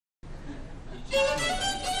Hello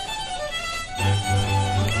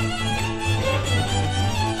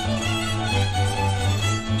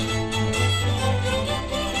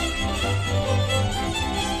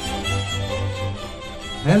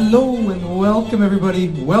and welcome everybody.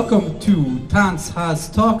 Welcome to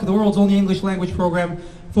Tanchaz Talk, the world's only English language program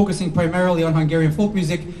focusing primarily on Hungarian folk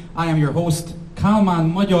music. I am your host,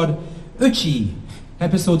 Kalman Magyar Öcsi.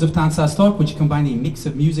 Episodes of Tanchaz Talk, which combine a mix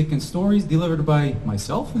of music and stories delivered by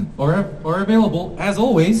myself, or available, as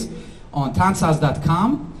always, on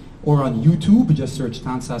tanchaz.com or on YouTube. Just search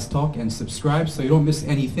Tanchaz Talk and subscribe so you don't miss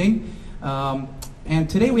anything. And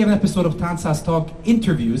today we have an episode of Tanchaz Talk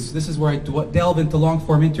Interviews. This is where I delve into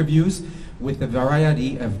long-form interviews with a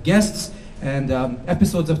variety of guests. And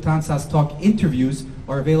episodes of Tanchaz Talk Interviews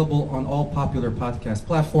are available on all popular podcast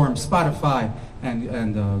platforms, Spotify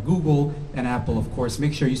and Google and Apple, of course.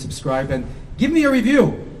 Make sure you subscribe and give me a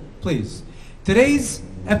review, please. Today's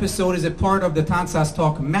episode is a part of the Tanchaz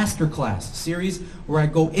Talk Masterclass series where I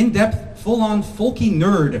go in-depth, full-on folky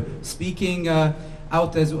nerd, speaking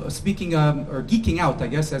geeking out, I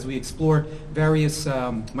guess, as we explore various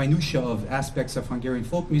minutiae of aspects of Hungarian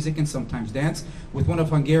folk music and sometimes dance with one of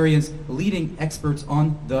Hungarian's leading experts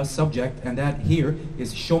on the subject, and that here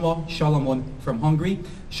is Soma Salamon from Hungary.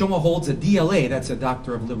 Soma holds a DLA, that's a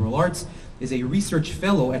Doctor of Liberal Arts, is a research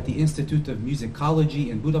fellow at the Institute of Musicology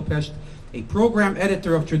in Budapest, a program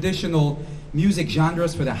editor of traditional music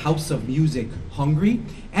genres for the House of Music Hungary,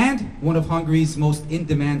 and one of Hungary's most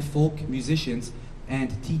in-demand folk musicians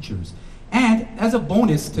and teachers. And as a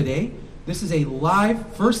bonus today, this is a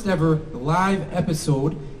first ever live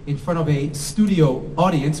episode in front of a studio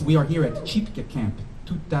audience. We are here at Csipke Camp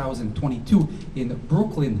 2022 in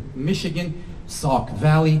Brooklyn, Michigan, Sauk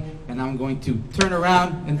Valley, and I'm going to turn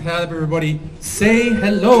around and have everybody say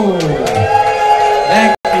hello.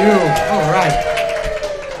 Thank you. All right.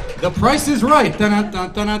 The price is right.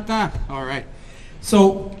 Dun-dun-dun-dun-dun. All right.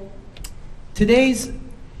 So today's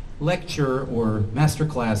lecture or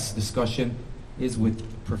masterclass discussion is with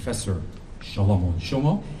Professor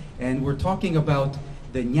Soma, and we're talking about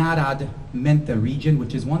the Nyaradmente region,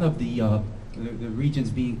 which is one of the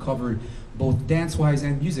regions being covered both dance-wise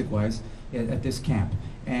and music-wise at this camp.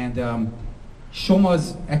 And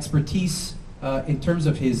Soma's expertise in terms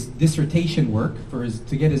of his dissertation work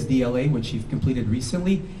to get his DLA, which he completed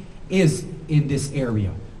recently, is in this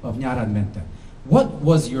area of Nyaradmente. What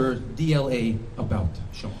was your DLA about,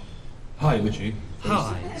 Soma? Hi, Öcsi.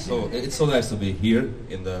 Hi. So it's so nice to be here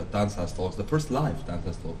in the Tanchaz Talks, the first live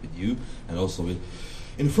Tanchaz Talk with you, and also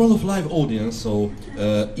in front of live audience. So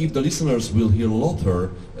if the listeners will hear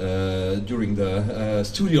laughter during the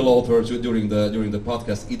studio laughter during the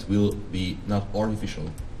podcast, it will be not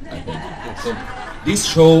artificial, I think. So this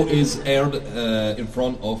show is aired in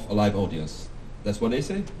front of a live audience. That's what they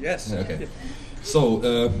say? Yes. Okay.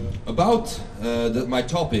 So about my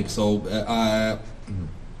topic. So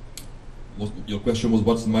your question was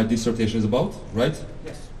what my dissertation is about, right?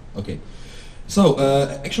 Yes. Okay. So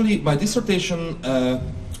actually, my dissertation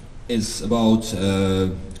is about a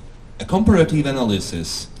comparative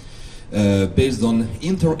analysis based on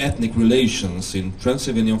inter-ethnic relations in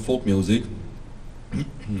Transylvanian folk music,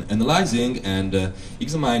 analyzing and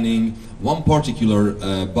examining one particular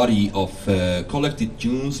body of collected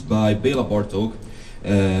tunes by Béla Bartók,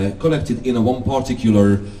 collected in one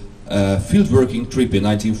particular fieldworking trip in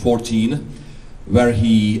 1914, where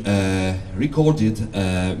he recorded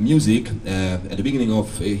music at the beginning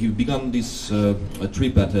of, he began this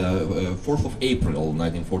trip at 4th of April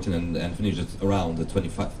 1914 and finished it around the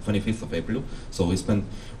 25th of April, so he spent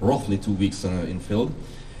roughly 2 weeks in field.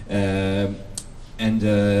 And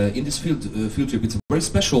in this field trip, it's a very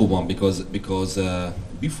special one because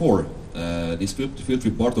before this field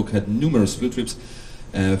trip, Bartók had numerous field trips,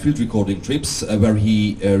 field recording trips, where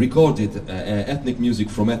he recorded ethnic music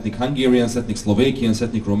from ethnic Hungarians, ethnic Slovakians,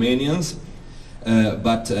 ethnic Romanians.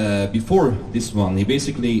 But before this one, he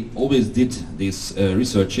basically always did these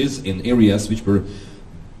researches in areas which were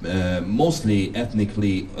mostly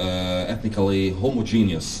ethnically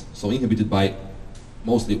homogeneous, so inhabited by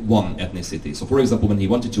mostly one ethnicity. So for example, when he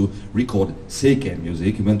wanted to record Székely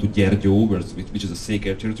music, he went to Gyergyó, which is a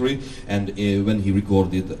Székely territory, and when he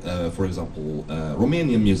recorded, for example,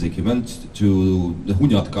 Romanian music, he went to the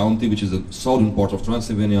Hunyad county, which is the southern part of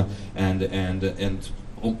Transylvania, and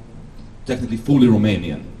technically fully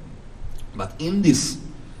Romanian. But in this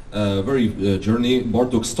very journey,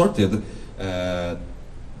 Bartók started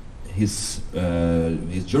his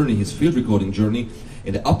journey, his field recording journey,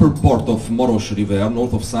 in the upper part of Maros River,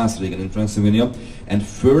 north of Szászrégen in Transylvania, and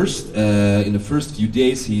first, in the first few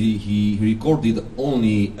days, he recorded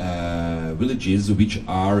only villages which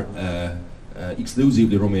are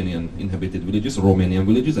exclusively Romanian inhabited villages, Romanian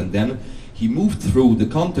villages, and then he moved through the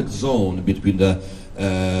contact zone between the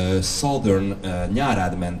southern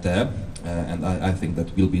Nyaradmente, and I think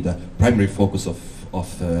that will be the primary focus of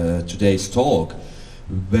today's talk,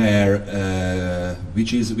 where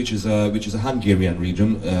which is a Hungarian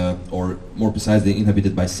region, or more precisely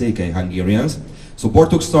inhabited by Székely Hungarians. So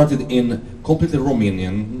Bartók started in completely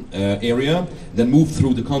Romanian area, then moved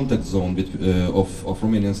through the contact zone of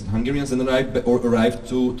Romanians and Hungarians, and arrived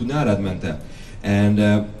to Nyaradmente. And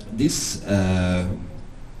this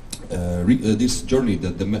journey,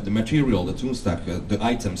 the material, the tune stack, the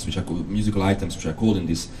items which are musical items which are called in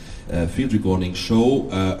this field recording show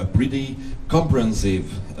a pretty comprehensive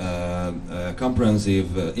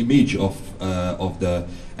image of the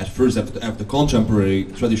the contemporary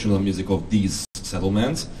traditional music of these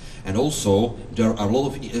settlements. And also there are a lot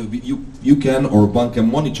of you can, or one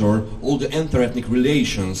can monitor all the inter-ethnic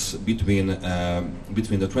relations between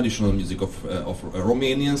the traditional music of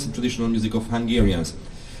Romanians and traditional music of Hungarians.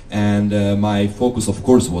 And my focus, of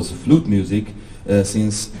course, was flute music,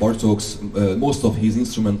 since Bartók's most of his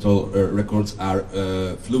instrumental records are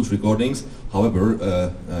flute recordings.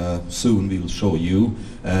 However, soon we will show you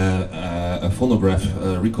a phonograph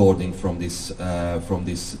recording from this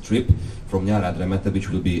trip from Nyaradmente, which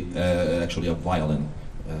will be actually a violin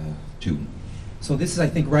tune. So this is, I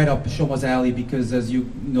think, right up Soma's alley, because as you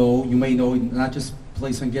may know, not just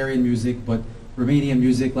plays Hungarian music, but Romanian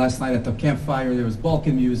music. Last night at the campfire there was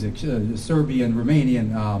Balkan music, Serbian,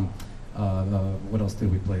 Romanian, what else did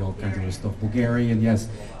we play? All kinds of other stuff. Bulgarian, yes.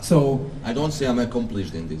 So I don't say I'm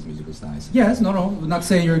accomplished in these musical styles. Yes, no, I'm not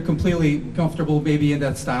saying you're completely comfortable maybe in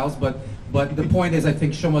that styles, but the point is, I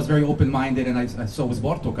think Soma's very open-minded, and so was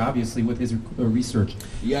Bartók, obviously, with his research.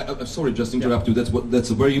 Yeah, sorry, just interrupt you. That's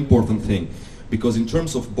a very important thing, because in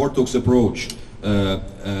terms of Bartók's approach,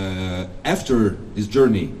 after this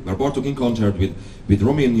journey, where Bartók encountered with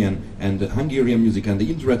Romanian and Hungarian music and the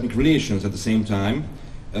inter-ethnic relations at the same time,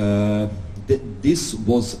 this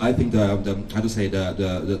was, I think,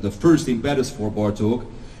 the first impetus for Bartók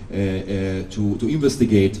to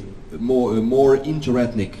investigate more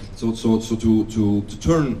inter-ethnic, so to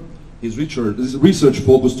turn his research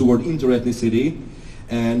focus toward inter-ethnicity.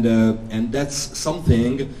 And that's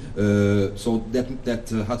something that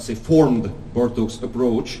formed Bartók's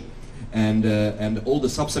approach, and all the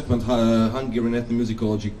subsequent Hungarian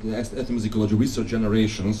ethnomusicology research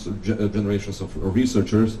generations of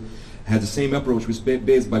researchers had the same approach, which is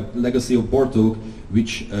based by legacy of Bartók,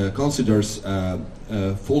 which considers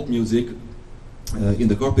folk music in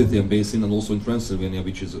the Carpathian Basin and also in Transylvania,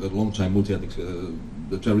 which is a long-time multi-ethnic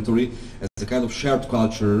territory, as a kind of shared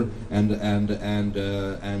culture and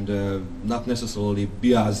not necessarily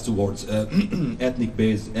biased towards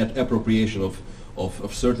ethnic-based appropriation of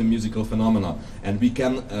certain musical phenomena. And we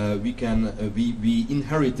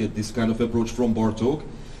inherited this kind of approach from Bartók,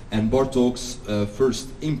 and Bartók's first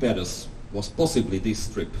impetus was possibly this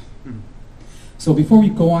trip. Mm-hmm. So before we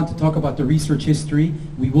go on to talk about the research history,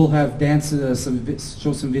 we will have dance, show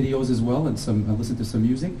some videos as well, and listen to some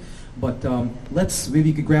music. But maybe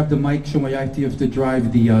you could grab the mic, Soma, you have to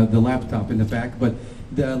drive the laptop in the back. But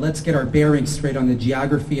let's get our bearings straight on the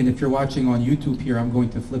geography. And if you're watching on YouTube here, I'm going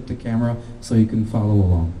to flip the camera so you can follow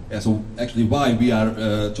along. Yeah. So actually, why we are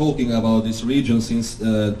talking about this region, since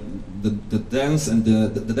the dance and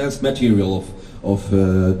the dance material of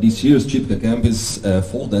this year's Csipke Camp is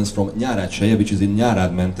folk dance from Nyaradmente, which is in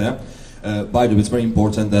Nyaradmente. By the way, it's very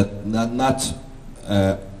important that not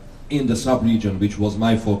in the sub-region, which was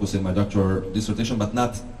my focus in my doctoral dissertation, but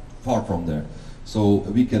not far from there. So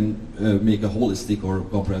we can make a holistic or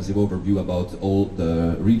comprehensive overview about all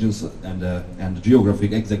the regions and the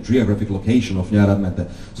exact geographic location of Nyaradmente.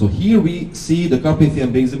 So here we see the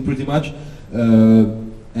Carpathian Basin pretty much,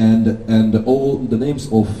 and all the names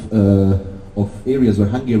of areas where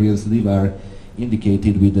Hungarians live are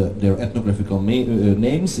indicated with their ethnographical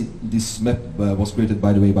names. This map was created,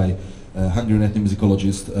 by the way, by Hungarian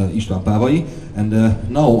ethnomusicologist István Pávai. And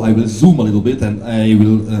now I will zoom a little bit and I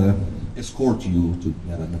will escort you to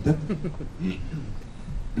Nyaradmente.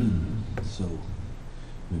 So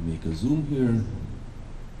we make a zoom here.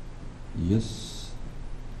 Yes.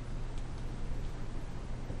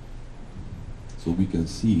 So we can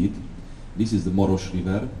see it. This is the Maros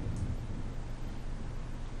River,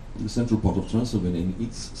 the central part of Transylvania, in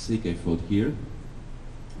its Székelyföld here,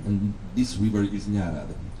 and this river is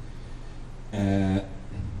Nyarad.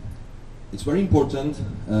 It's very important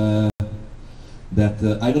that,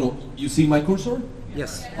 I don't know, you see my cursor?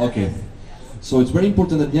 Yes. Okay. So it's very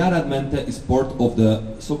important that Nyaradmente is part of the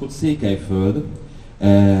so-called Székelyföld,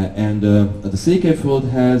 And the Székelyföld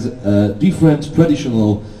has different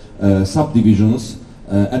traditional subdivisions,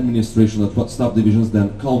 administrational subdivisions than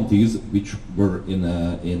counties, which were in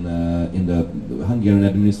the Hungarian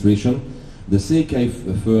administration. The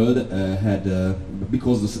Székelyföld had,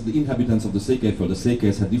 because the inhabitants of the Székelyföld, the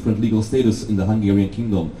Székelys, had different legal status in the Hungarian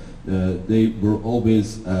kingdom. They were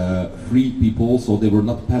always free people, so they were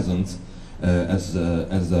not peasants as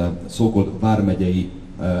so-called vármegyei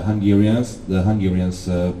Hungarians, the Hungarians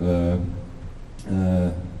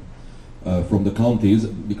from the counties,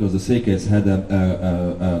 because the Székelys had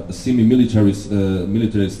a semi-military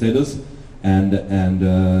military status, and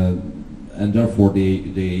therefore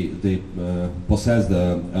they possessed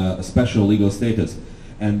a special legal status.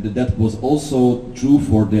 And that was also true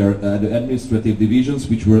for their the administrative divisions,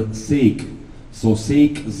 which were szék. So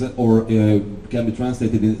szék, or can be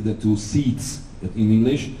translated into seats in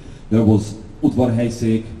English. There was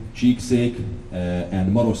udvarhelyszék, csíkszék,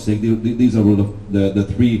 and marosszék. These are the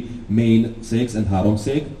three main széks, and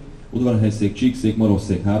háromszék. Udvarhelyszék, csíkszék,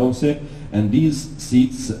 marosszék, háromszék. And these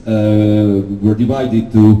seats were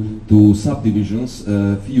divided to subdivisions,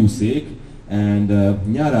 fiúszék, and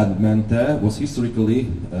Nyaradmente was historically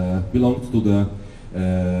belonged to the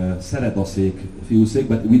Szeredaszék fiúszék,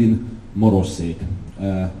 but within Marosszék.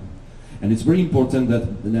 And it's very important that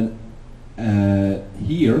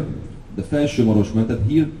here, the Felső Marosmente,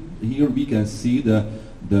 here we can see the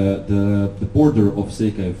border of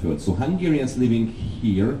Székelyföld. So Hungarians living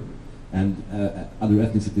here and other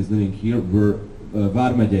ethnicities living here were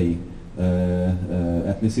vármegyei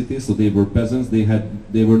ethnicities, so they were peasants.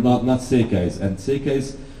 They were not Székelys, and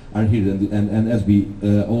Székelys are here. And as we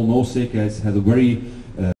all know, Székelys has a very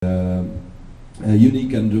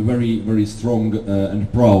unique and very strong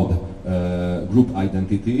and proud group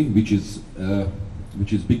identity, which is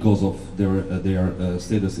because of their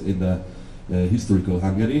status in the historical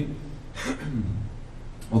Hungary.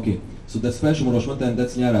 Okay, so that's Felső Marosmente and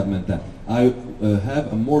that's Nyaradmente. I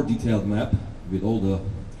have a more detailed map with all the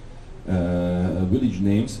village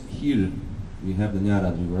names. Here we have the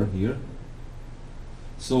Nyarad River here.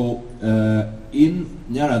 So in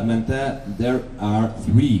Nyaradmente there are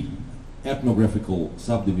three ethnographical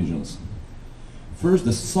subdivisions. First,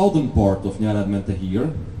 the southern part of Nyaradmente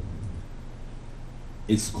here.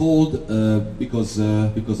 It's called because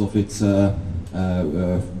of its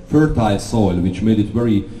fertile soil, which made it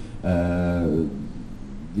very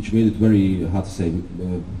how to say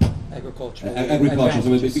agricultural.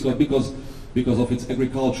 So because of its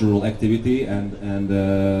agricultural activity and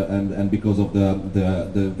because of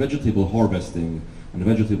the vegetable harvesting and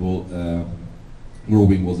vegetable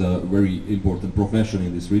growing was a very important profession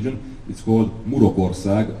in this region. It's called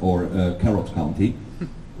Murokország, or Carrot County.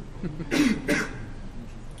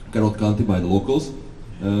 Carrot County by the locals.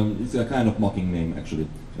 It's a kind of mocking name, actually.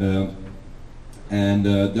 And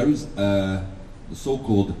there is the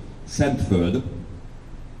so-called Szentföld,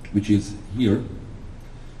 which is here.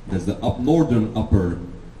 There's the northern upper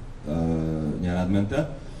Nyaradmente.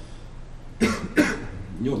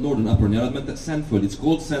 Northern upper Nyaradmente. Szentföld. It's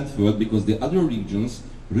called Szentföld because the other religion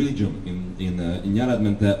in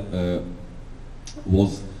Nyaradmente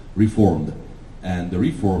was reformed. And the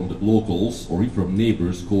reformed locals or reformed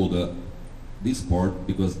neighbors called this part,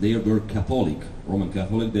 because they were Catholic, Roman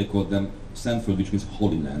Catholic, they called them Szentföld, which means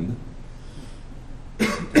Holy Land.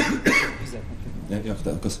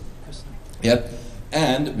 Yeah.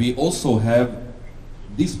 And we also have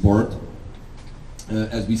this part.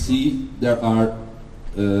 As we see, there are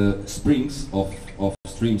springs of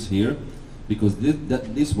streams here, because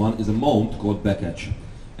this one is a mount called Bekecs.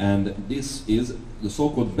 And this is the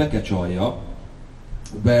so-called Bekecsalja,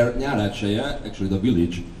 where Nyáradseje, actually the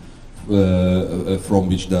village from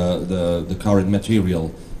which the current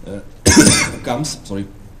material comes,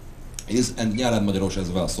 is, and Nyaradmenti as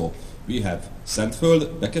well. So we have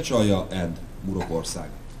Szentföld, Bekecsalja, and Murokország.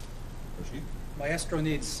 Maestro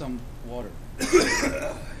needs some water.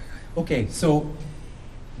 Okay, so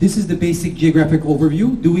this is the basic geographic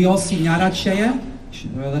overview. Do we all see Nyaradseje?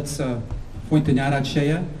 Well, let's point to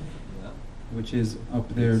Nyaradseje, which is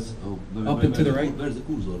up there, up and to the right. Where's the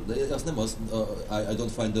cursor? I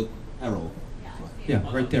don't find the arrow. Yeah,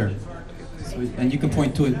 right there. So, and you can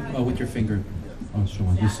point to it with your finger. Oh, show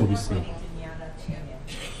on, just so we see.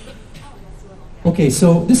 Okay,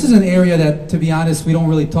 so this is an area that, to be honest, we don't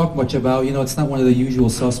really talk much about. You know, it's not one of the usual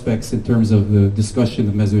suspects in terms of the discussion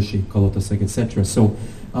of Mezősi, Kalotaszék, etc. So,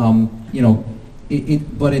 you know,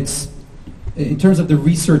 but it's, in terms of the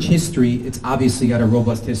research history, it's obviously got a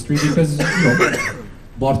robust history because, you know,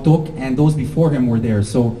 Bartók and those before him were there.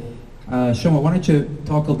 So Soma, why don't you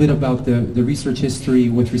talk a bit about the research history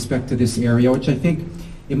with respect to this area, which I think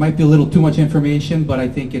it might be a little too much information, but I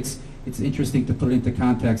think it's interesting to put it into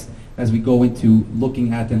context as we go into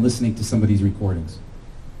looking at and listening to some of these recordings.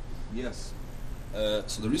 Yes.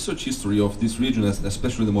 So the research history of this region,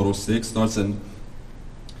 especially the Moros Szék, starts in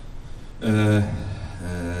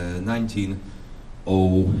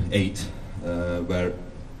 1908,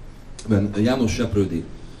 when János Seprődy,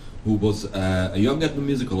 who was a young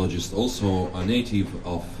ethnomusicologist, also a native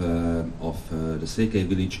of the Székely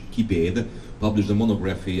village Kibéd, published a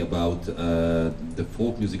monography about the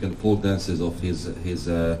folk music and folk dances of his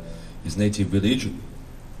native village.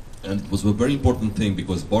 And it was a very important thing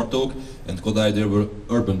because Bartók and Kodály, they were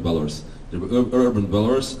urban dwellers. They were urban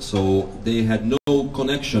dwellers, so they had no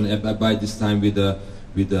connection by this time with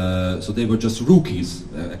so they were just rookies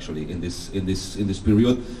actually in this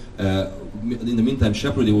period. In the meantime,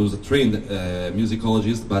 Seprődy was a trained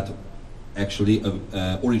musicologist, but actually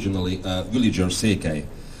originally a villager Székely.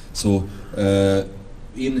 So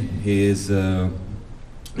in his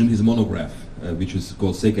monograph, which is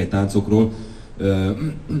called Székely táncokról,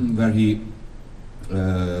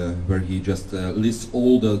 where he just lists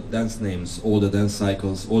all the dance names, all the dance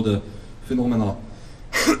cycles, all the phenomena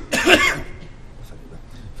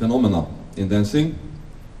in dancing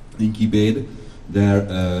in Kibéd. There,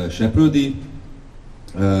 Seprődy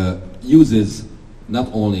uses not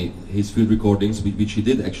only his field recordings, which he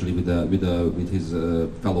did actually with his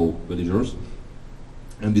fellow villagers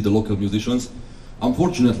and with the local musicians.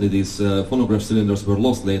 Unfortunately, these phonograph cylinders were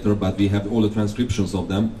lost later, but we have all the transcriptions of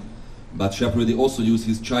them. But Seprődy also used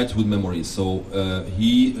his childhood memories, so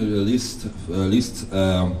he lists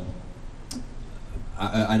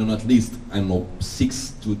I don't know, at least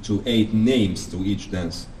 6 to 8 names to each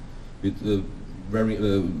dance, with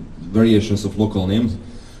variations of local names.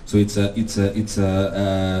 So it's a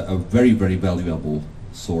very valuable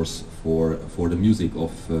source for the music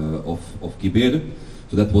of Kibéd.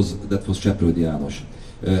 So that was Seprődy János.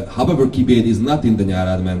 However, Kibéd is not in the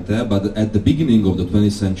Nyaradmente, but at the beginning of the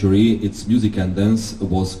 20th century, its music and dance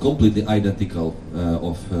was completely identical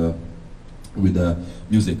with the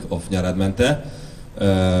music of Nyaradmente.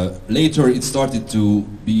 Later, it started to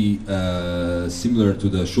be similar to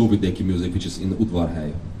the Sóvidéki music, which is in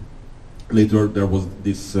Udvarhely. Later, there was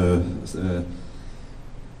this.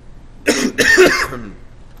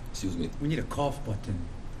 Excuse me. We need a cough button.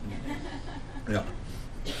 Yeah.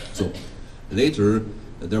 So later,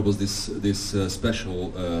 there was this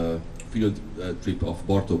special field trip of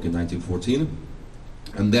Bartók in 1914,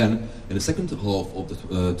 and then in the second half of the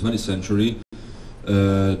 20th century,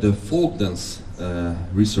 the folk dance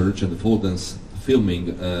research and the folk dance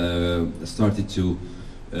filming started to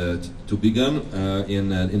begin. In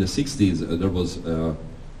the 60s, there was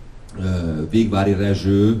Végvári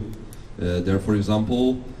Rezső there, for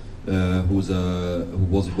example, who was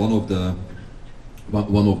one of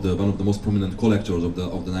the most prominent collectors of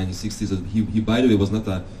the 1960s. He by the way was not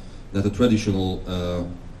a traditional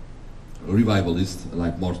revivalist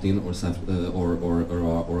like Martin or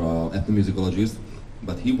ethnomusicologist,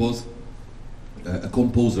 but he was a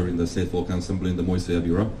composer in the state folk ensemble in the Moiseev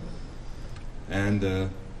era, and the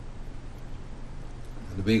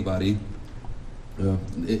Végvári.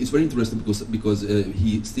 It's very interesting because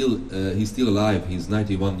he's still alive. He's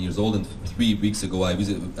 91 years old, and 3 weeks ago I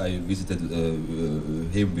visited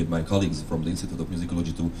him with my colleagues from the Institute of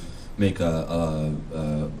Musicology to make a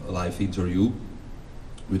live interview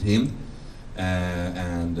with him,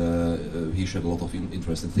 and he shared a lot of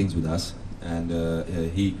interesting things with us. And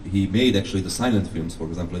he made actually the silent films, for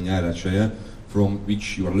example, in Nyaradmente, from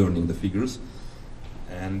which you are learning the figures,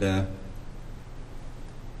 and.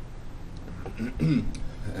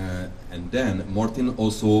 And then Martin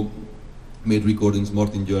also made recordings.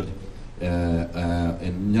 Martin György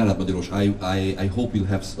and Nyaradmente. I hope you'll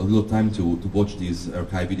have a little time to watch these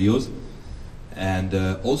archive videos. And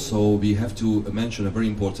also we have to mention a very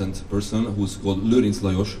important person who's called Lőrinc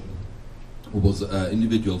Lajos, who was an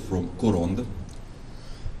individual from Korond.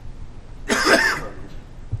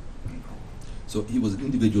 So he was an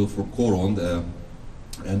individual from Korond,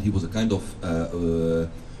 and he was a kind of a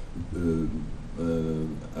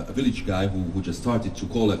village guy who just started to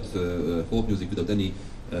collect folk music without any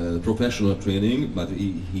professional training, but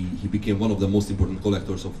he became one of the most important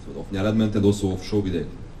collectors of Nyaradmente and also of Sóvidék,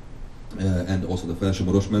 and also the Felső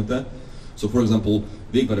Marosmente. So, for example,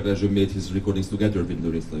 Végvári Rezső made his recordings together with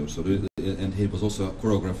Lőrinc Lajos, and he was also a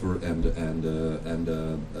choreographer and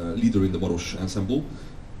leader in the Maros ensemble.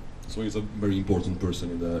 So he's a very important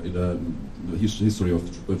person in the history of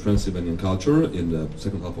Transylvanian culture in the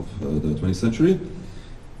second half of the 20th century.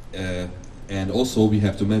 And also we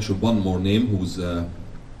have to mention one more name who's how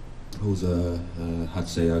to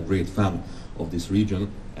say, a great fan of this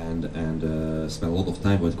region and spent a lot of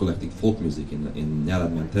time with collecting folk music in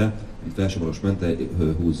Nyaradmente, in Felsőmarosmente,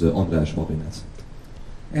 who's András Vavrinec.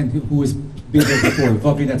 And who has been there before.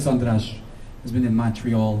 Vavrinec András has been in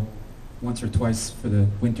Montreal once or twice for the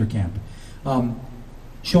winter camp.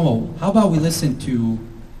 Soma, how about we listen to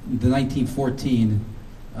the 1914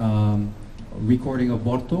 recording of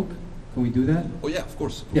Bartók? Can we do that? Oh yeah, of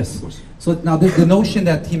course. Yes. Of course. So now the notion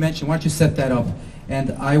that he mentioned, why don't you set that up?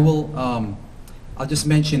 And I will, I'll just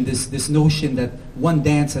mention this notion that one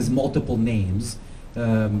dance has multiple names.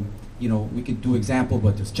 You know, we could do example,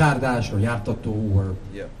 but there's Csárdas or Jártató or,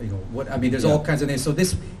 Yeah. you know, what, I mean, there's all kinds of names. So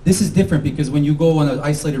this is different because when you go on an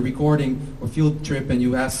isolated recording or field trip and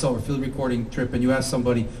you ask, or field recording trip and you ask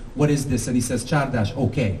somebody, what is this? And he says Csárdas,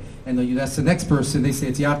 okay. And then you ask the next person, they say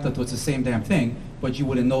it's Jártató, it's the same damn thing, but you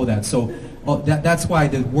wouldn't know that. So that's why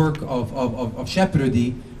the work of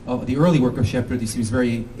Seprődy, the early work of Seprődy seems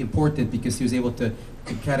very important because he was able to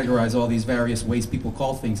categorize all these various ways people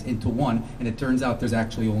call things into one, and it turns out there's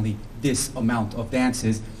actually only this amount of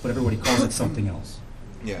dances, but everybody calls it something else.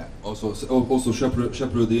 Yeah. Also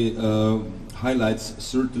Seprődy highlights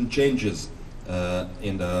certain changes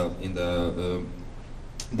in the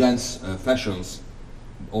dance fashions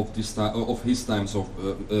of this of his time. So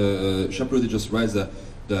Seprődy just writes the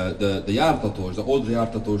Jártatós, the old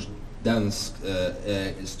Jártatós dance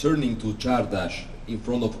is turning to Csárdas in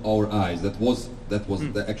front of our eyes. That was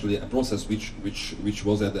actually a process which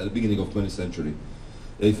was at the beginning of 20th century.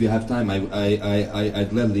 If you have time, I'd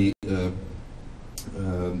gladly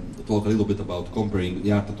talk a little bit about comparing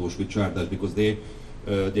Jártatós with Csárdas because they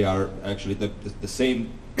are actually the same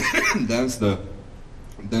dance, the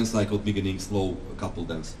dance cycle beginning slow couple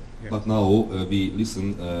dance. Yeah. But now we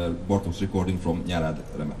listen Bartók's recording from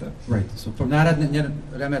Nyaradmente. Right. So from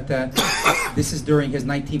Nyaradmente, this is during his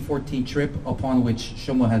 1914 trip, upon which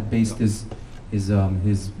Soma had based his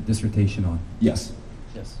dissertation on. Yes.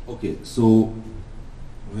 Yes. Okay. So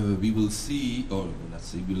we will see, or let's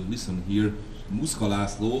see, we'll listen here. Muszka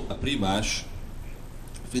László, a primás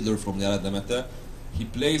fiddler from Nyaradmente, he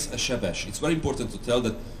plays a sebes. It's very important to tell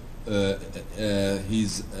that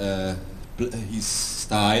his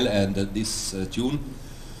style and this tune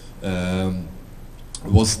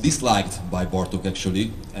was disliked by Bartók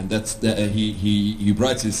actually, and that's he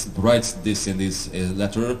writes this in this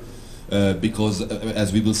letter because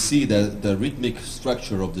as we will see the rhythmic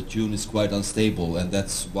structure of the tune is quite unstable, and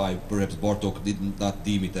that's why perhaps Bartók did not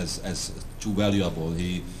deem it as too valuable.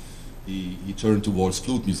 He turned towards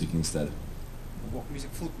flute music instead. What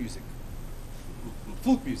music? Flute music.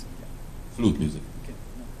 Flute music. Yeah. Flute music. Okay.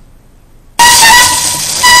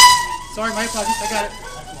 Sorry, my apologies. I got it.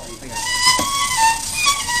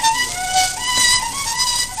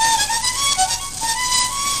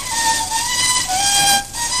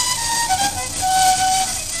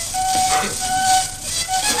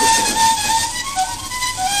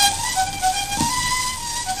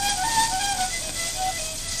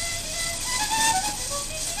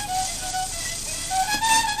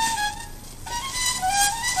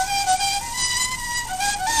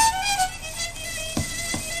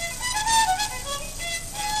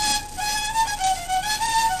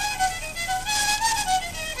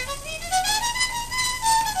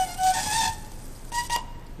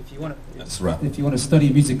 If you want to study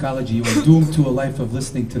musicology, you are doomed to a life of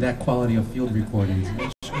listening to that quality of field recordings.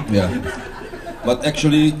 Yeah, but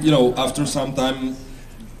actually, you know, after some time,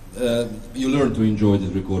 you learn to enjoy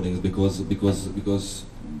these recordings because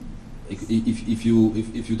if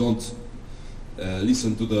you don't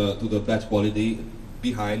listen to the bad quality,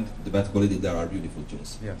 behind the bad quality there are beautiful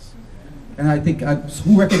tunes. Yes, and I think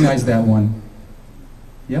who recognized that one?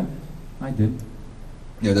 Yeah, I did.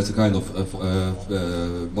 Yeah, that's a kind of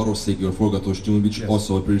Marosszéki or Forgatós tune, which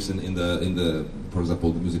also appears in the, for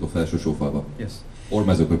example, the music of Felső Sófalva. Yes. Or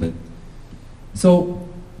Mezőköpeny. So,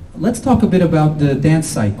 let's talk a bit about the dance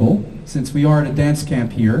cycle, since we are at a dance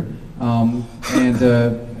camp here, and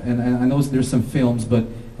I know there's some films, but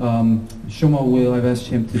Soma I've asked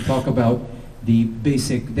him to talk about the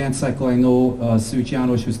basic dance cycle. I know Szűcs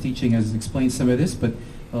János, who's teaching, has explained some of this, but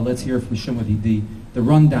let's hear from Soma the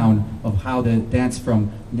rundown of how the dance from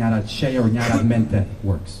Nyaradmente or Nyaradmente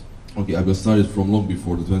works. Okay, I will start it from long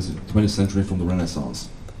before the 20th century, from the Renaissance.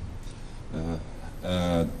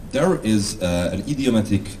 There is an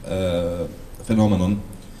idiomatic phenomenon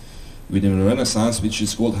within the Renaissance which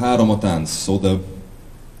is called három a tánc. So the,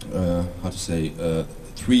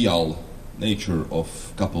 trial nature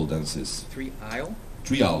of couple dances.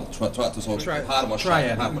 of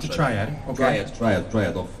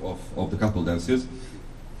the couple dances,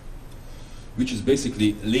 which is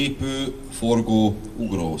basically lépő, forgó,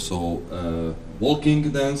 ugró. So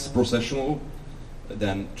walking dance, processional,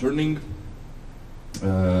 then turning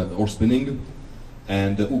or spinning,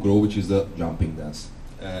 and ugró, which is the jumping dance.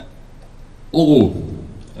 All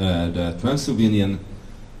the Transylvanian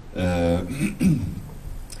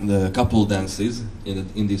the couple dances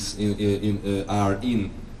are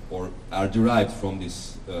derived from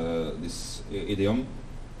this idiom,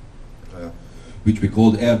 which we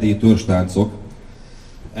called Erdélyi törzstáncok.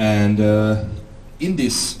 And in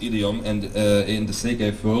this idiom and in the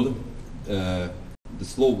Székelyföld, the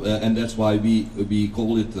slow and that's why we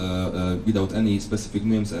call it without any specific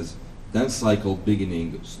names as dance cycle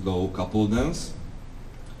beginning slow couple dance.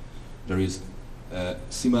 There is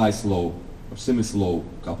semi-slow or semi-slow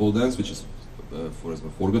couple dance, which is for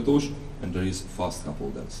example forgatós, and there is fast couple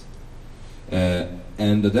dance.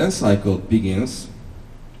 And the dance cycle begins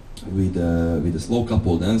with a slow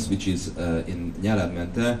couple dance, which is in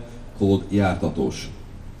Nyaradmente called jártatós.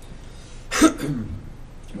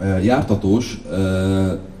 Jártatós,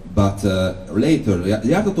 but later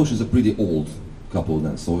jártatós is a pretty old couple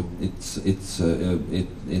dance, so it's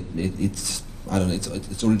I don't know,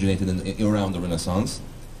 it's originated around the Renaissance.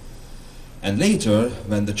 And later,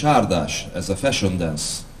 when the Csárdas as a fashion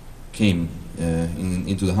dance came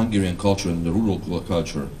into the Hungarian culture and the rural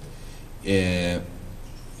culture, it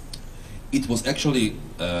was actually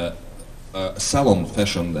a salon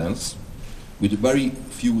fashion dance with very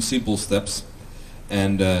few simple steps.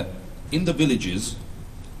 And in the villages,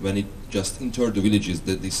 when it just entered the villages,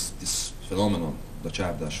 this phenomenon, the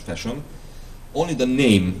Csárdas fashion, only the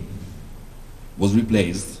name was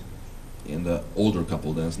replaced in the older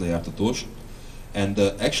couple dance, the jártatós, and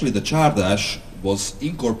actually the Csárdas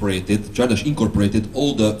incorporated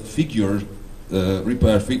all the figure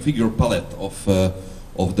palette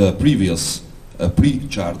of the previous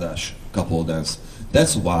pre-Csárdas couple dance.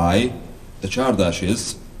 That's why the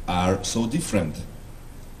Csárdases are so different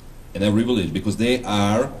in every village, because they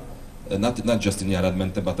are not just in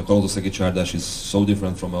Nyaradmente, but the Kalozaszegi Csárdas is so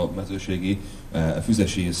different from a mezőségi, a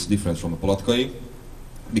füzesi is different from a palatkai,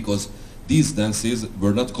 because these dances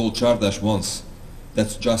were not called Csárdas once.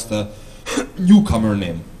 That's just a newcomer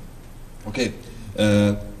name. Okay,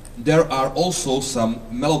 there are also some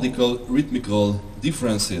melodical, rhythmical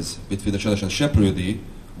differences between the Csárdas and Seprődi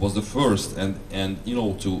was the first, and you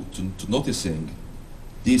know, to noticing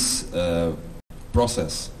this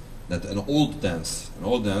process that an old dance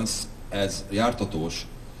as jártatós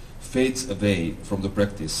fades away from the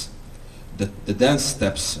practice. The dance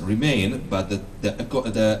steps remain, but the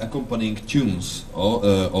accompanying tunes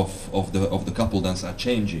of the couple dance are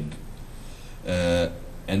changing.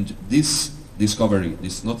 And this discovery,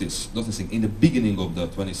 this noticing in the beginning of the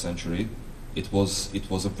 20th century, it was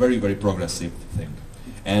a very, very progressive thing.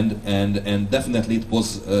 And definitely it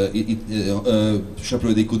was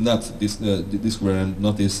Seprődi could not discover and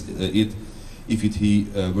notice it if he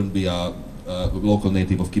wouldn't be a local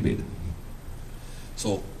native of Kibéd.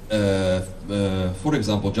 So for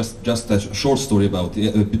example, just a short story about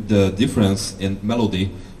the difference in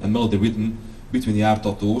melody and melody rhythm between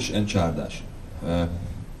jártatós and Csárdas.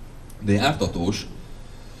 The jártatós,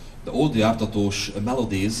 the old jártatós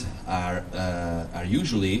melodies are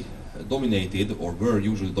usually dominated, or were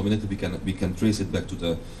usually dominated. We can trace it back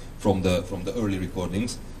to from the early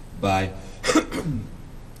recordings by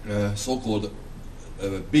so-called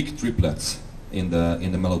big triplets in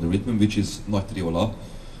the melody rhythm, which is not triola.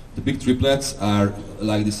 The big triplets are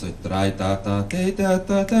like this: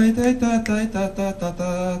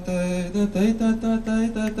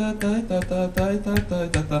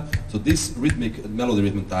 so this rhythmic melody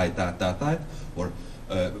rhythm, or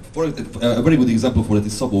for a very good example for it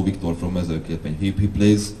is Szabó Viktor from Mezőképeny. He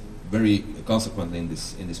plays very consequently in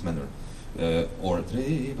this manner. Or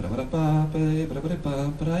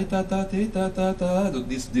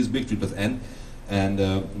these big triplets, and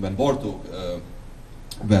when Bartók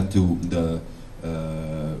went to the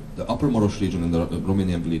upper Maros region in the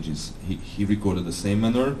Romanian villages, he recorded the same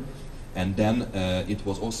manner, and then it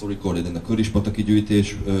was also recorded in the Körispataki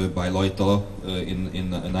gyűjtés by Lajtala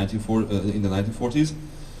in the 1940s.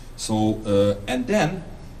 So and then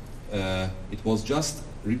it was just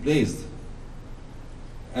replaced,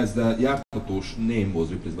 as the jártatós name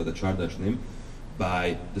was replaced by the Csárdas name,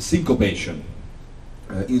 by the syncopation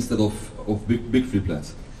instead of big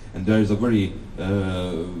triplets. And there is a very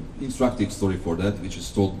instructive story for that, which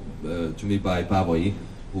is told to me by Pávai,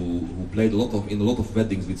 who played in a lot of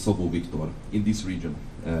weddings with Szabó Viktor in this region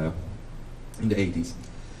in the 80s.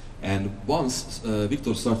 And once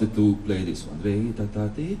Victor started to play this one,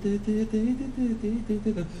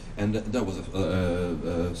 and there was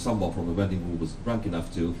someone from the wedding who was drunk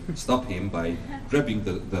enough to stop him by grabbing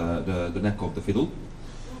the neck of the fiddle,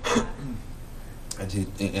 and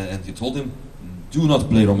he told him, "Do not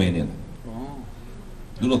play Romanian.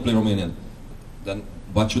 Do not play Romanian." Then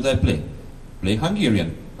what should I play? Play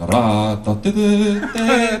Hungarian. That's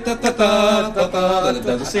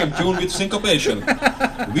the same tune with syncopation,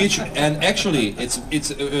 and actually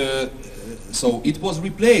so it was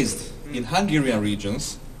replaced in Hungarian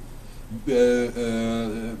regions,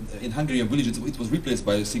 in Hungarian villages. It was replaced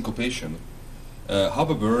by syncopation.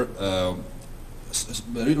 However,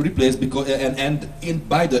 replaced because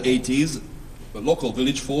by the 80s, local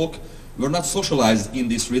village folk were not socialized in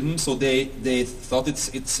this rhythm, so they thought it's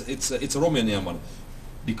a Romanian one.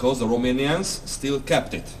 Because the Romanians still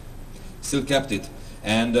kept it,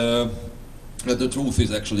 and the truth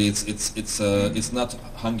is actually it's not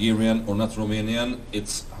Hungarian or not Romanian,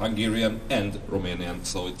 it's Hungarian and Romanian,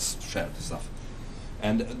 so it's shared stuff,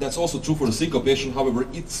 and that's also true for the syncopation. However,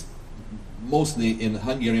 it's mostly in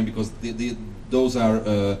Hungarian because those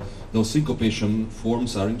syncopation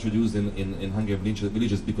forms are introduced in Hungarian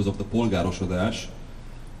villages because of the polgárosodás.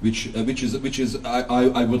 Which is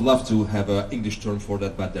I would love to have an English term for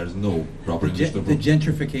that, but there's no proper English term. The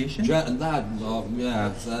gentrification?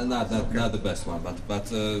 Not the best one,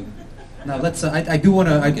 but. Now let's. I want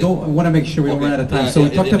to make sure we don't run out of time. So we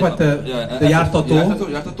talked about the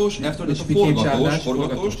jártatós. After the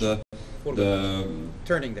forgatós, the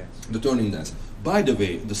turning dance. The turning dance. By the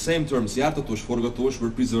way, the same terms jártatós, forgatós were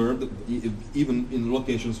preserved even in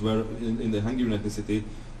locations where in the Hungarian ethnicity.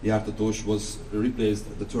 Jártatós was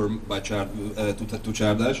replaced the term by to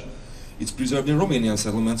csárdás. It's preserved in Romanian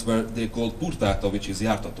settlements where they called purtáta, which is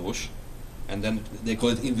jártatós, and then they call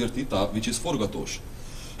it invertita, which is forgatós.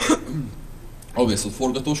 Always, so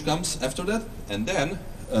forgatós comes after that, and then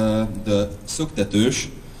the szöktetős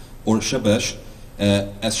or sebes,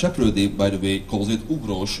 as Seprődi, by the way, calls it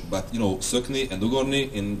ugrós, but you know, szökni and ugorni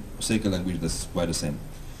in székely language, that's quite the same.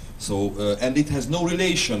 So, and it has no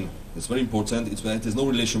relation. It's very important. It has no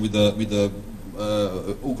relation with the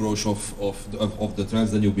ugrós of the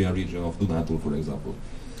Transylvania region of Dunatul, for example.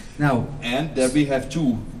 Now, and there we have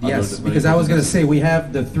two. Yes, because I was going to say we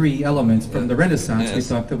have the three elements from the Renaissance we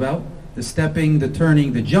talked about: the stepping, the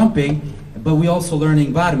turning, the jumping. But we also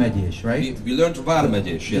learning vármegyés, right? We learned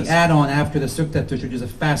vármegyés, yes. The add-on after the szöktetős, which is a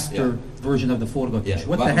faster version of the forgatós. Yeah.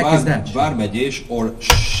 What the heck is that? Vármegyés or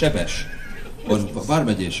sebes. Or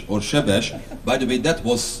vármegyés or sebes. By the way, that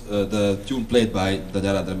was the tune played by the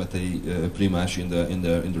Nyaradmenti primás in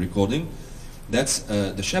the recording. That's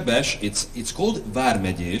the sebes. It's called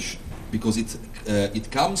vármegyés because it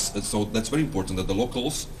comes. So that's very important that the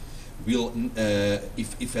locals will,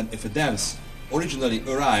 if a dance originally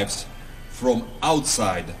arrives from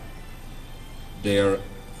outside their.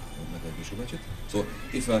 So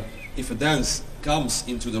if a dance comes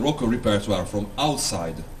into the local repertoire from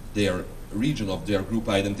outside their region of their group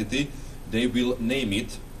identity, they will name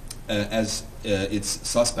it as its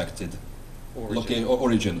suspected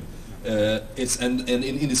origin. It's and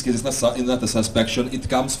in this case it's not a suspicion. It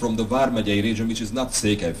comes from the Vármegyei region, which is not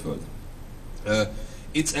Székelyföld.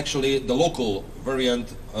 It's actually the local version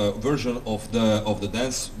of the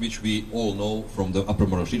dance, which we all know from the Upper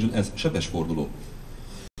Maros region as sebes forduló.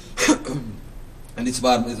 And it's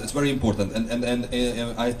very important, and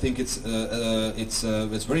I think it's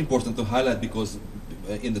very important to highlight because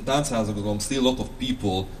in the Tanchaz Talk still a lot of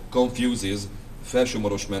people confuses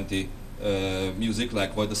felsőmarosmenti music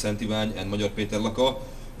like Vajda Szentivány and Magyar Péter Laka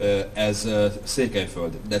as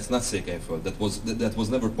Székelyföld. That's not Székelyföld. That was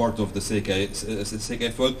never part of the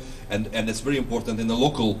Székelyföld, and it's very important. In the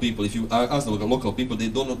local people, if you ask the local people, they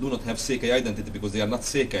do not have Székely identity because they are not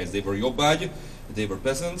Székelys. They were jobbágy, they were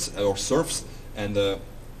peasants or serfs. And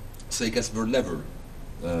Székelys were never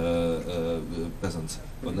peasants.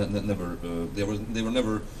 Never. They were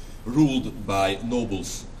never ruled by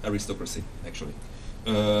nobles, aristocracy, actually.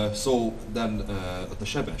 So then the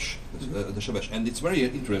sebes, and it's very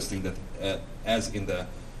interesting that as in the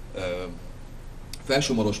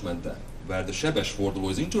Felsőmarosmente, where the sebes forduló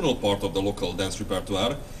is internal part of the local dance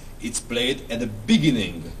repertoire, it's played at the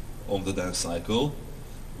beginning of the dance cycle.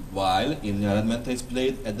 While in Nyaradmente it's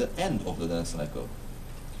played at the end of the dance cycle.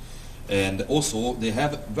 And also they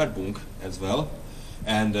have verbung as well.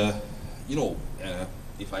 And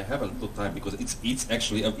if I have a little time, because it's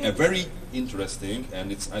actually a very interesting,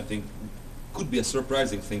 and it's, I think, could be a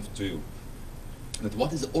surprising thing to you. That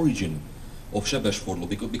what is the origin of sebes forduló?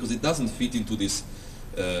 Because it doesn't fit into this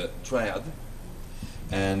triad.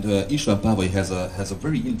 And István Pávai has a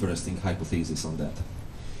very interesting hypothesis on that,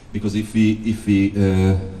 because if we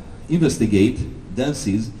investigate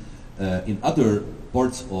dances in other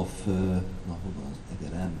parts of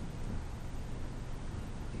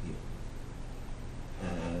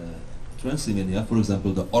Transylvania, for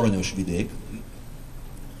example, the Aranyos vidék,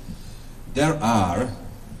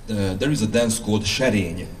 there is a dance called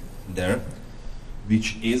serény there,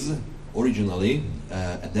 which is originally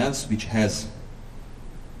a dance which has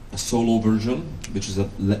a solo version, which is a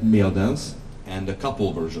male dance, and a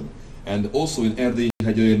couple version. And also in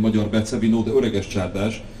Erdély-hegyi Magyar Bece, we know the öreges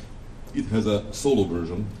csárdás, it has a solo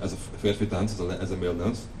version, as a férfi tánc, as a male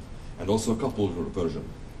dance, and also a couple version.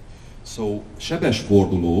 So sebes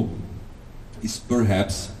forduló is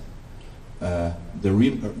perhaps the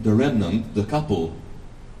remnant, the couple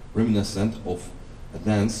reminiscent of a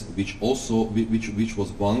dance which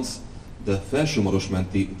was once the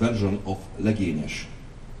felsőmarosmenti version of legényes.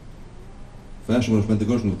 Felsőmarosmenti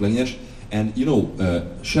version of legényes, and you know,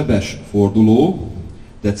 sebes forduló,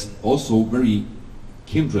 that's also very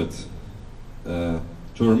kindred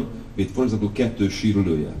term with, for example, kettős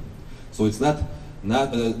sírülője. So it's not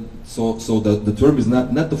so the term is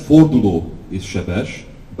not the forduló is sebes,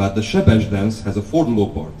 but the sebes dance has a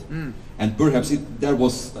forduló part. And perhaps there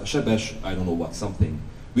was a sebes, I don't know what, something,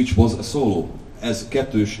 which was a solo. As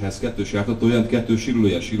kettős has kettős jártatója, and kettős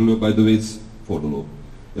sírülője. Sírülő, by the way, it's forduló.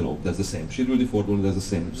 You know, that's the same. Sírülni, fordulni, that's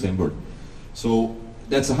the same word. So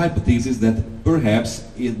that's a hypothesis that perhaps,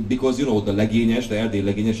 because you know the legényes, the erdélyi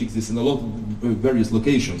legényes exists in a lot of various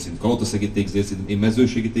locations. In Kalotaszeg it exists, in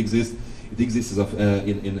Mezőség it exists. It exists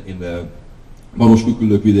in the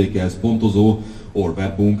Maros-Küküllők vidéke as pontozó, or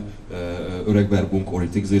verbunk, öreg verbunk, or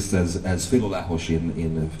it exists as féloláhos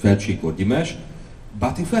in Felcsík or Gyimes.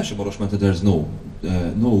 But in Felsőmarosmente there's no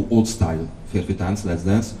old style férfi tánc, let's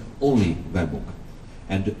dance, only verbunk.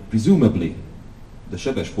 And presumably the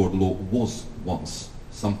sebes forduló was once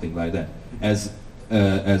something like that, as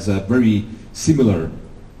a very similar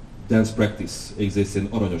dance practice exists in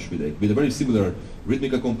Aranyos vidék, with a very similar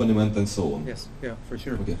rhythmic accompaniment and so on. Yes, yeah, for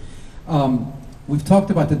sure. Okay. We've talked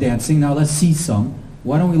about the dancing. Now let's see some.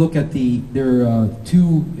 Why don't we look at there are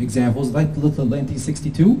two examples. Like look at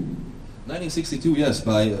 1962. 1962, yes,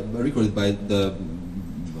 recorded by the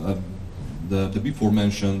before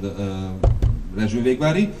mentioned Rezső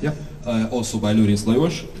Végvári. Yep. Also by Lőrinc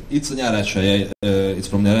Lajos. It's a Nyaradmente. It's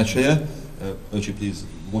from Nyaradmente. Öcsi, please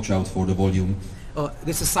watch out for the volume.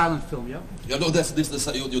 This is silent film, yeah? Yeah, no,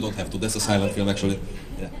 you don't have to. That's a silent film, actually.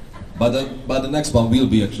 Yeah. But the next one will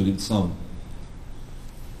be actually with sound.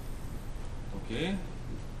 Okay.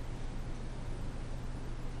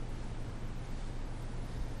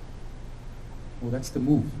 Oh, that's the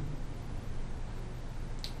move.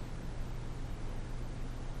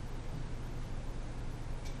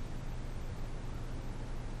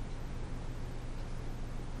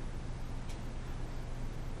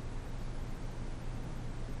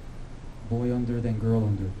 Boy under, then girl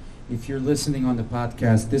under. If you're listening on the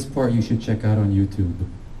podcast, this part you should check out on YouTube.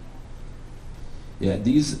 Yeah,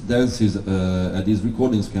 these dances, these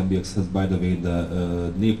recordings can be accessed, by the way, in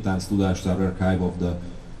the Néptánc Tudástár archive of the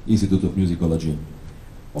Institute of Musicology.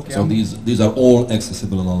 Okay. So these are all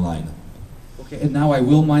accessible online. Okay, and now I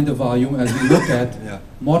will mind the volume as we look at Yeah.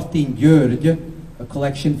 Martin György, a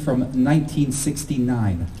collection from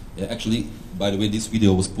 1969. Yeah, actually, by the way, this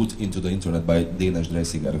video was put into the internet by Dénes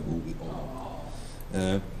Dreisiger,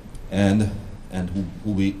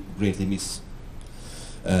 who we greatly miss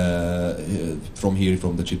from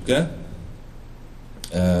the Csipke.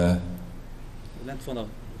 Lent van a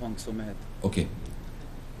hangszó, mehet. Okay.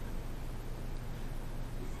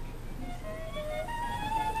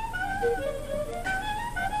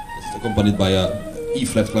 It's accompanied by a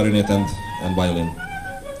E-flat clarinet and violin.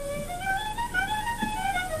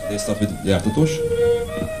 They start with jártatós.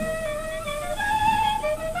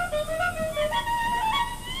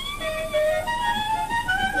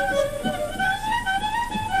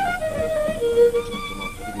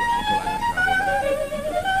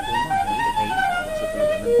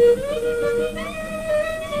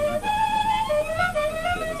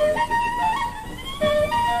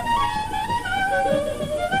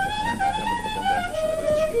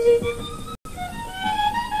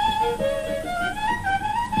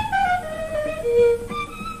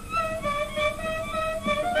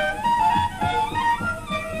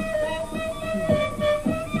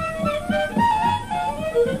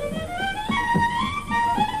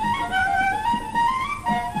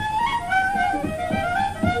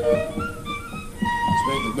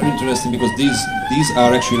 Because these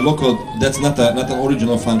are actually local. That's not an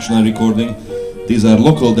original functional recording. These are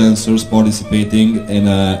local dancers participating in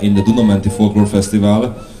the Nyaradmenti Folklore Festival,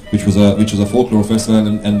 which was a folklore festival,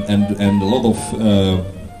 and a lot of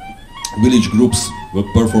village groups were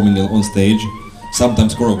performing on stage.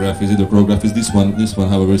 Sometimes choreographies, either choreographies. This one,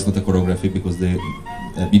 however, is not a choreography because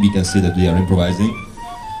BB can see that they are improvising.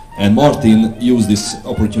 And Martin used this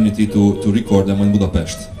opportunity to record them in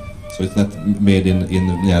Budapest. So it's not made in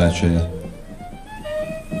Nyaradmenti.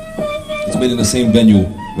 It's made in the same venue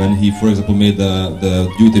when he, for example, made the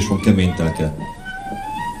Gyűjtés from Keménytelke,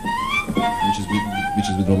 which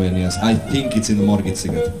is with Romanians. I think it's in the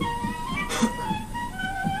Margit-sziget.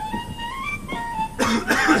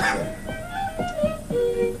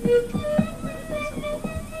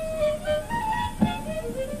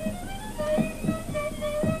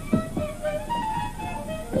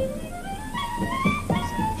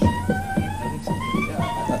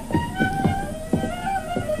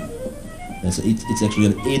 It's actually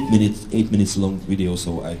an 8 minutes long video,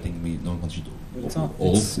 so I think we don't want to do It's all.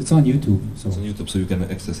 It's on YouTube. So. It's on YouTube, so you can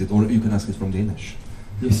access it, or you can ask it from Danish.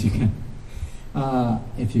 Yes, you can.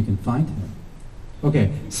 If you can find it.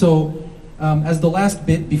 Okay, so as the last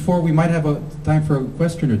bit, before we might have a time for a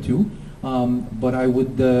question or two, but I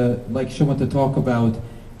would like Soma to talk about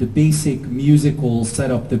the basic musical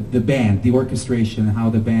setup, the band, the orchestration, how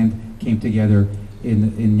the band came together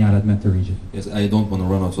in Nyaradmente region. Yes, I don't want to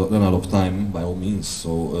run out of time by all means,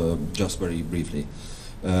 so just very briefly.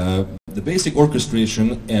 The basic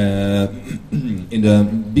orchestration in the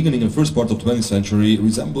beginning and first part of 20th century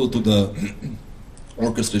resembled to the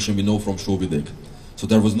orchestration we know from Shovidék. So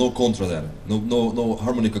there was no contra there, no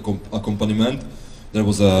harmonic accompaniment. There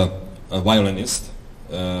was a violinist,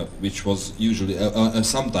 which was usually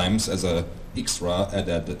sometimes as a extra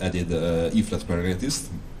added E-flat clarinetist.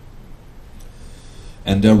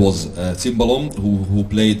 And there was Cimbalom, who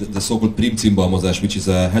played the so-called prim cimbalmozás, which is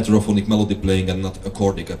a heterophonic melody playing and not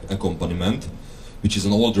accordic accompaniment, which is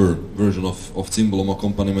an older version of cimbalom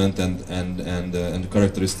accompaniment and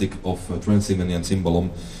characteristic of Transylvanian cimbalom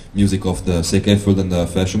music of the Székelyföld and the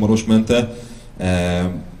Felsőmarosmente.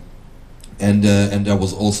 And there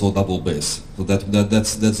was also double bass. So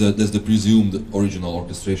that's the presumed original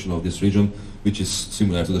orchestration of this region, which is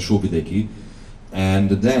similar to the Shovidéki. And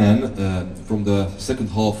then, from the second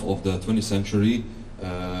half of the 20th century,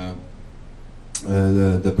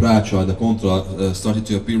 the prácsa, the contra started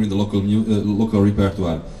to appear in the local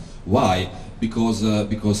repertoire. Why? Because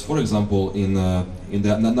for example, in the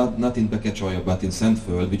not in Bekecsalya but in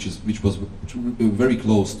Szentföld, which was very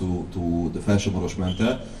close to the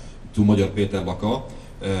Felsőmarosmente, to Magyar Péterlaka,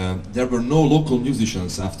 there were no local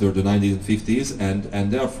musicians after the 1950s,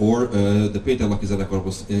 and therefore the Péterlaki zenekar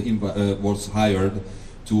was hired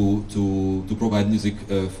to provide music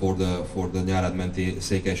for the Nyaradmenti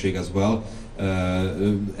székelység as well,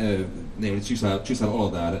 namely Csisár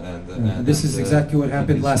Aladár and this is exactly what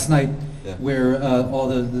happened last night, yeah. Where all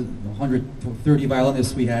the 130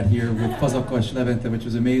 violinists we had here with Fazakas Levente, which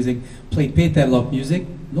was amazing, played Péterlak music,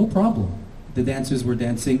 no problem. The dancers were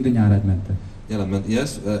dancing the Nyaradmente.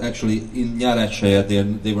 Yes, actually in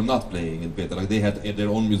Nyaradmente they were not playing in Péterlak. They had their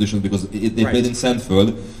own musicians because they played in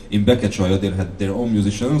Szentföld. In Bekecsalya they had their own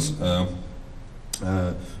musicians.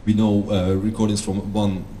 We know recordings from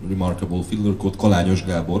one remarkable fiddler called Kalányos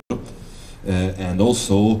Gábor, and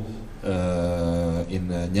also in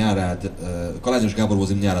Nyárad, Kalányos Gábor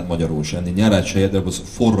was in Nyárad Magyaros, and in Nyaradmente there was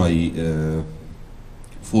Forrai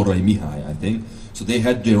Mihály, I think. So they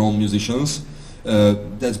had their own musicians.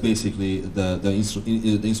 That's basically the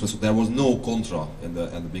instruments. There was no contra at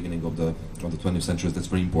the beginning of the 20th century. That's a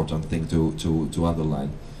very important thing to underline.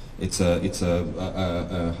 It's how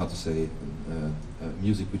to say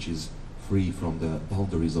music which is free from the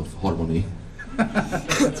boundaries of harmony.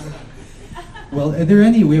 Well,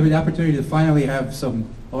 we have an opportunity to finally have some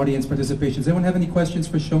audience participation. Does anyone have any questions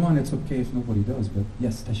for Soma? It's okay if nobody does, but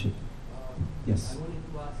yes, Teshik. Yes. I wanted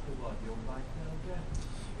to ask about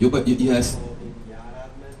Jobbágytelke. Yes. In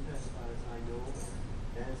Nyaradmente, as far as I know,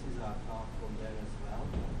 dances are taught from there as well.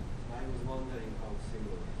 I was wondering how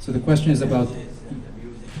similar. So the question is about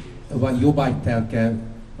Jobbágytelke,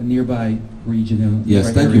 a nearby region.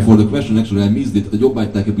 Yes, thank you for the question. Actually, I missed it.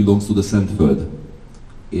 Jobbágytelke belongs to the Szentföld.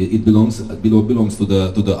 It belongs to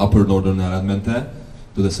the upper northern Nyaradmente,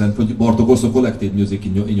 to the Szentföld. Bartók also collected music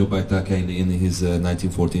in Jobbágytelke in his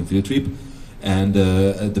 1914 field trip, and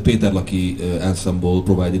the Péterlaki ensemble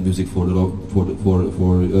provided music for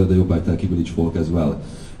the Jobbágytelki village folk as well.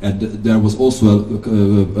 And there was also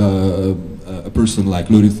a person like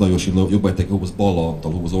Lőrinc Lajos in Jobbágytelke who was Balla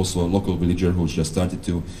Antal, who was also a local villager who just started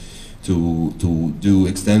to do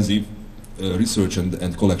extensive research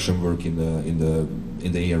and collection work in the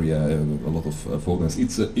area. A lot of folk dance.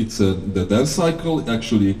 It's the dance cycle.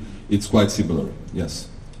 Actually, it's quite similar. Yes.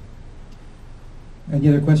 Any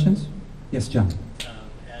other questions? Yes, John.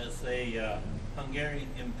 As a Hungarian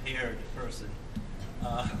impaired person,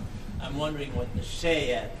 I'm wondering what the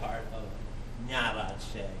Sejed part of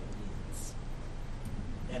Nyaradmente means.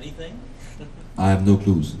 Anything? I have no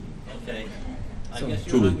clues. Okay. I So, guess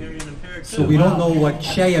you're truly. Hungarian impaired too. So we don't know what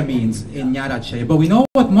Seje means in Nyaradmente, but we know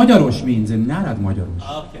what Magyaros means in Nyaradmagyaros.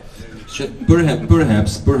 Okay.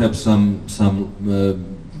 Perhaps some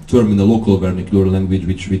term in the local vernacular language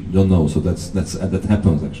which we don't know. So that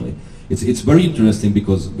happens actually. It's very interesting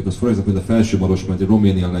because for example in the Felső Marosmegye, the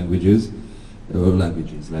Romanian language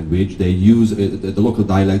they use the local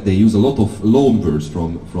dialect. They use a lot of loan words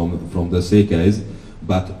from the Székelys,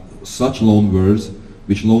 but such loan words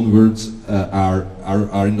are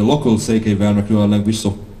in the local Székely vernacular language.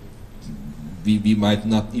 So we might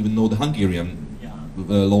not even know the Hungarian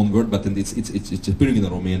loan word, but it's appearing in the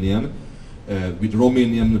Romanian. With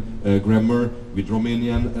Romanian grammar, with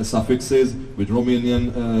Romanian suffixes, with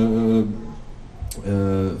Romanian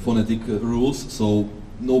phonetic rules, so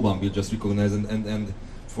no one will just recognize. And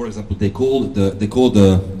for example, they call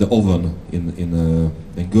the oven in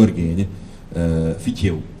Görgény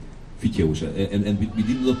Fityós, and we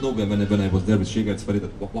did not know when I was there with Sejed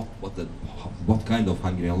that what kind of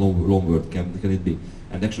Hungarian loan word can it be?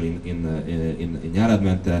 And actually in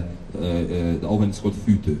Nyaradmente the oven is called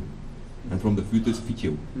fűtő. And from the fűtő is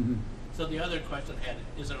fityó. So the other question I had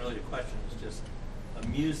isn't really a question, it's just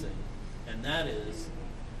amusing, and that is,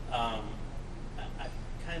 I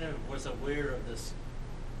kind of was aware of this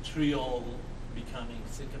trio becoming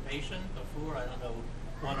syncopation before. I don't know,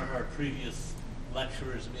 one of our previous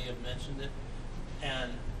lecturers may have mentioned it,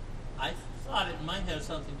 and I thought it might have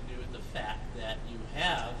something to do with the fact that you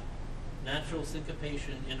have natural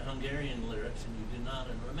syncopation in Hungarian lyrics and you do not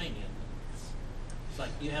in Romanian. It's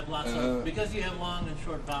like you have lots of, because you have long and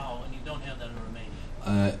short vowel and you don't have that in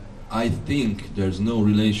Romanian. I think there's no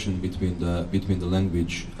relation between the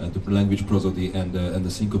language prosody and the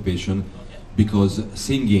syncopation, because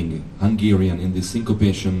singing Hungarian in the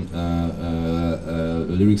syncopation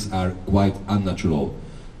lyrics are quite unnatural.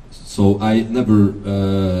 So I would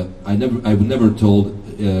never told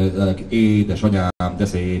like édesanyám, de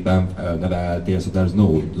szépen neveltél. So there's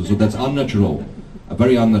no. So that's unnatural,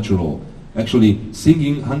 very unnatural. Actually,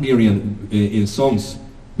 singing Hungarian in songs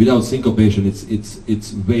without syncopation,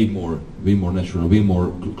 it's way more natural, way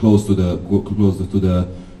more close to the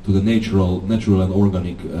natural and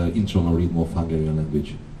organic internal rhythm of Hungarian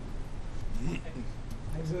language.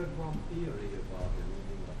 I've heard one theory about the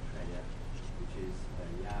meaning of Sejed, which is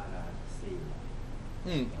Nyarad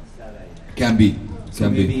Széle. Can be. So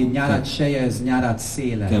maybe Nyarad Seje is Nyarad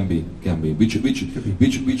Széle. Can be. Which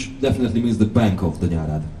definitely means the bank of the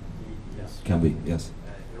Nyarad. Yes. Can be, yes.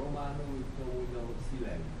 Románul tudom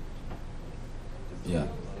Szilem. Yeah.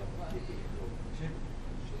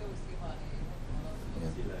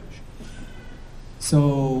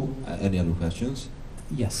 So, Any other questions?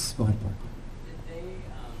 yes, go ahead, Park. Did they,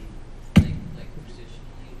 like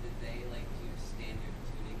traditionally, did they like do standard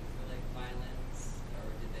tuning for like violins, or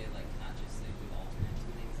did they like consciously do alternate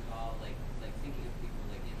tunings at all? Like thinking of people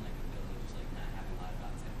like in like a village, like not having a lot of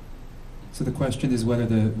outside. So the question is whether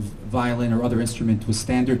the violin or other instrument was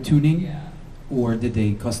standard tuning, Yeah. or did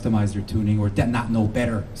they customize their tuning, or did not know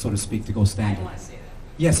better, so to speak, to go I standard? don't want to say that.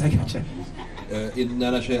 Yes, I gotcha. In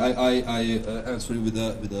Nyaradmente, I answer with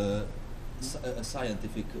a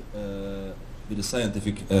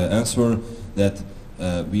scientific answer that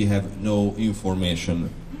we have no information.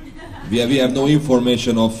 We have no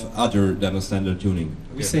information of other than a standard tuning.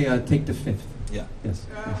 We say take the fifth. Yeah. Yes.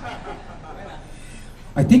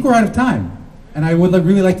 I think we're out of time. And I would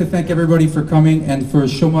really like to thank everybody for coming and for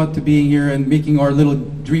Soma to being here and making our little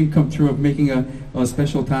dream come true of making a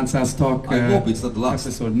special Tanchaz Talk I hope it's not the last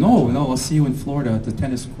episode. No, I'll see you in Florida at the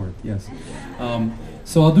tennis court, yes.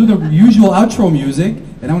 So I'll do the usual outro music,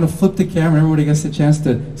 and I'm going to flip the camera. Everybody gets a chance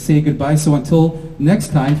to say goodbye. So until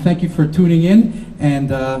next time, thank you for tuning in,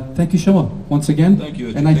 and thank you, Soma, once again. Thank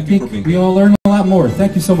you. And I Thank you for think being we here. all learned a lot more.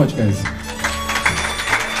 Thank you so much, guys.